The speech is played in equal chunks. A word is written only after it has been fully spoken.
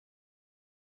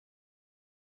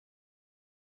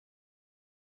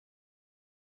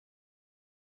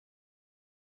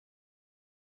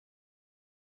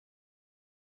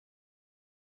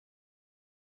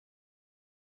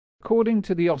According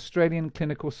to the Australian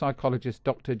clinical psychologist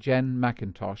Dr Jen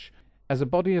McIntosh, as a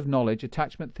body of knowledge,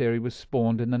 attachment theory was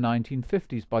spawned in the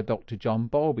 1950s by Dr John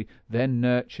Bowlby, then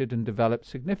nurtured and developed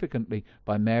significantly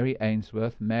by Mary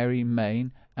Ainsworth, Mary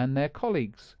Main and their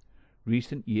colleagues.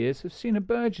 Recent years have seen a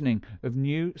burgeoning of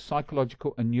new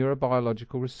psychological and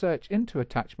neurobiological research into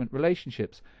attachment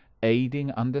relationships,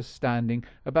 aiding understanding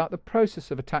about the process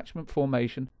of attachment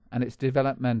formation and its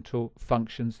developmental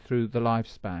functions through the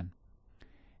lifespan.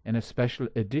 In a special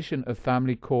edition of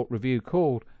Family Court Review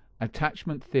called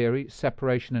Attachment Theory,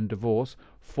 Separation and Divorce,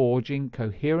 Forging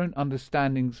Coherent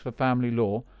Understandings for Family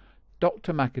Law,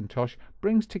 Dr McIntosh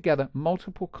brings together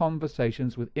multiple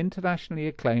conversations with internationally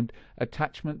acclaimed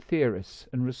attachment theorists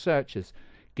and researchers,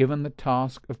 given the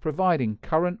task of providing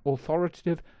current,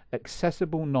 authoritative,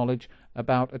 accessible knowledge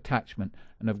about attachment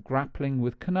and of grappling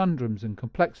with conundrums and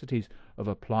complexities of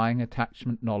applying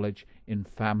attachment knowledge in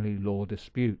family law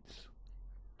disputes.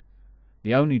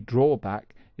 The only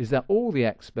drawback is that all the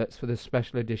experts for this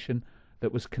special edition,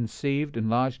 that was conceived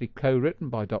and largely co-written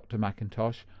by Dr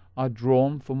McIntosh, are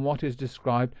drawn from what is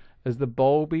described as the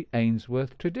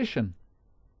Bowlby-Ainsworth tradition.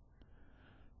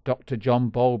 Dr John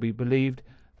Bowlby believed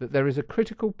that there is a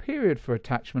critical period for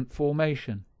attachment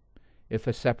formation. If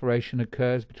a separation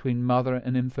occurs between mother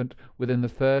and infant within the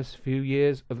first few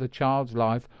years of the child's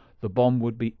life, the bond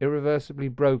would be irreversibly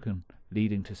broken,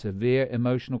 leading to severe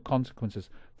emotional consequences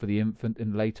for the infant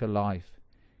in later life.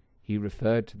 He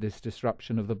referred to this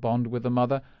disruption of the bond with the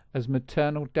mother as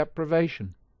maternal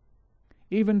deprivation.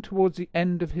 Even towards the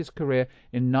end of his career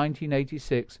in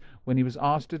 1986, when he was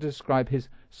asked to describe his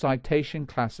citation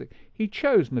classic, he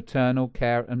chose Maternal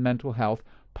Care and Mental Health,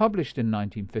 published in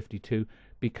 1952,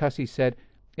 because he said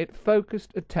it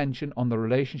focused attention on the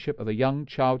relationship of a young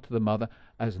child to the mother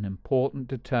as an important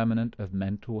determinant of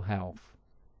mental health.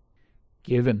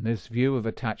 Given this view of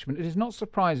attachment, it is not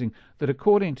surprising that,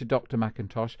 according to Dr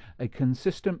McIntosh, a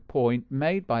consistent point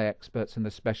made by experts in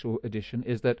the special edition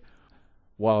is that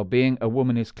while being a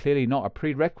woman is clearly not a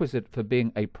prerequisite for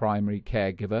being a primary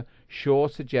caregiver, Shaw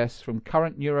suggests from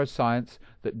current neuroscience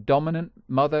that dominant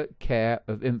mother care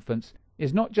of infants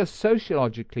is not just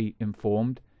sociologically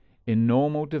informed. In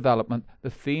normal development,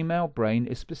 the female brain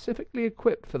is specifically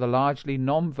equipped for the largely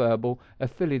non-verbal,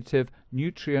 affiliative,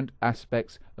 nutrient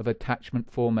aspects of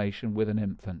attachment formation with an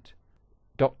infant.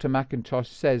 Dr McIntosh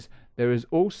says there is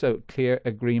also clear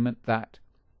agreement that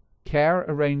care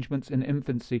arrangements in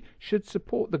infancy should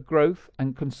support the growth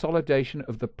and consolidation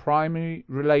of the primary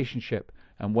relationship,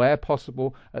 and where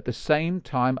possible at the same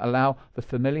time allow the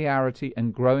familiarity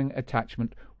and growing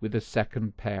attachment with the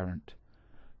second parent.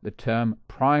 The term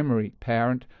primary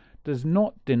parent does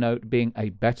not denote being a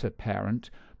better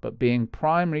parent, but being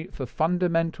primary for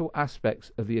fundamental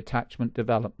aspects of the attachment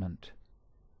development.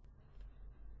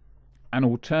 An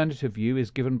alternative view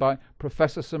is given by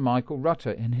Professor Sir Michael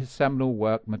Rutter in his seminal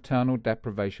work Maternal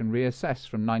Deprivation Reassessed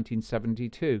from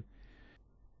 1972.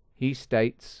 He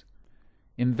states,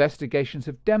 investigations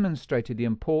have demonstrated the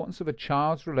importance of a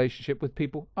child's relationship with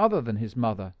people other than his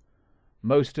mother.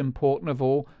 Most important of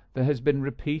all, there has been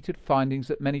repeated findings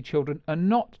that many children are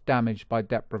not damaged by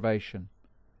deprivation.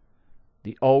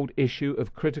 The old issue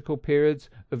of critical periods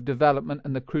of development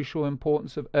and the crucial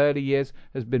importance of early years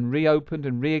has been reopened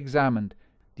and re-examined.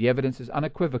 The evidence is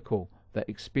unequivocal that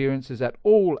experiences at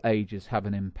all ages have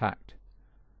an impact.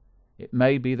 It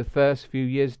may be the first few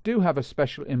years do have a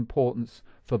special importance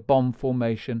for bond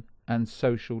formation and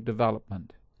social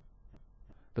development.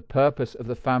 The purpose of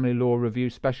the Family Law Review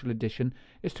Special Edition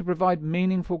is to provide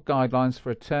meaningful guidelines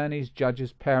for attorneys,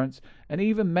 judges, parents, and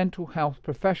even mental health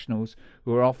professionals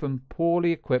who are often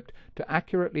poorly equipped to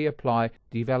accurately apply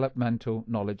developmental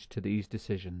knowledge to these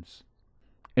decisions.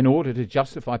 In order to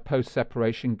justify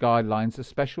post-separation guidelines, the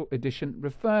special edition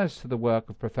refers to the work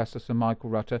of Professor Sir Michael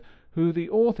Rutter, who the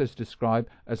authors describe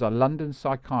as a London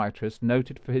psychiatrist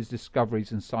noted for his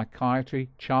discoveries in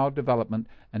psychiatry, child development,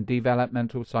 and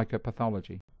developmental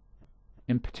psychopathology.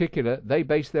 In particular, they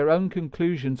base their own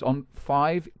conclusions on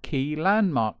 5 key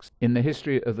landmarks in the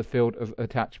history of the field of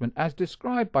attachment, as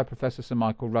described by Professor Sir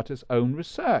Michael Rutter's own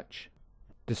research.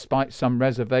 Despite some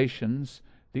reservations,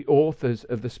 the authors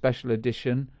of the special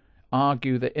edition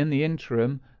argue that in the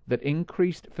interim, that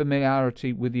increased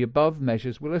familiarity with the above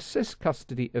measures will assist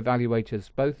custody evaluators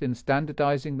both in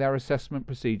standardizing their assessment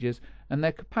procedures and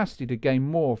their capacity to gain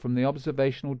more from the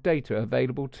observational data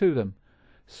available to them.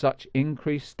 Such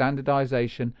increased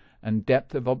standardization and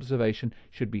depth of observation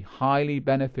should be highly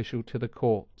beneficial to the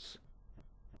courts.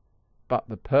 But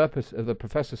the purpose of the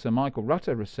Professor Sir Michael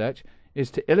Rutter research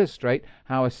is to illustrate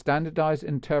how a standardized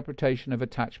interpretation of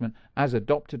attachment, as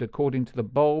adopted according to the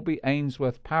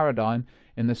Bowlby-Ainsworth paradigm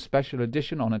in the special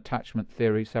edition on attachment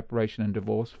theory, separation and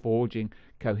divorce, forging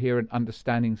coherent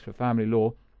understandings for family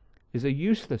law, is a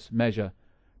useless measure,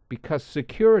 because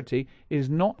security is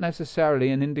not necessarily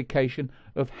an indication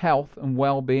of health and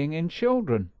well-being in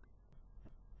children.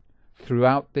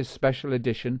 Throughout this special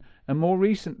edition, and more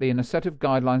recently in a set of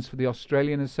guidelines for the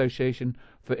Australian Association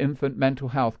for Infant Mental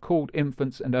Health called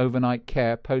Infants and Overnight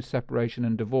Care, Post-Separation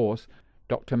and Divorce,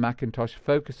 Dr. McIntosh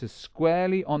focuses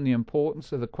squarely on the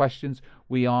importance of the questions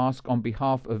we ask on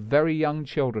behalf of very young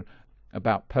children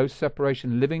about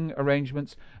post-separation living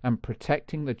arrangements and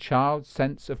protecting the child's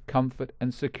sense of comfort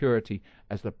and security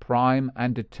as the prime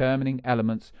and determining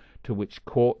elements to which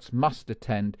courts must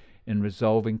attend in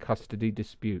resolving custody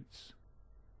disputes.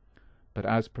 But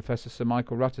as Professor Sir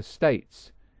Michael Rutter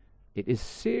states, it is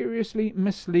seriously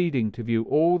misleading to view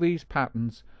all these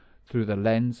patterns through the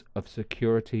lens of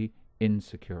security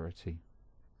insecurity.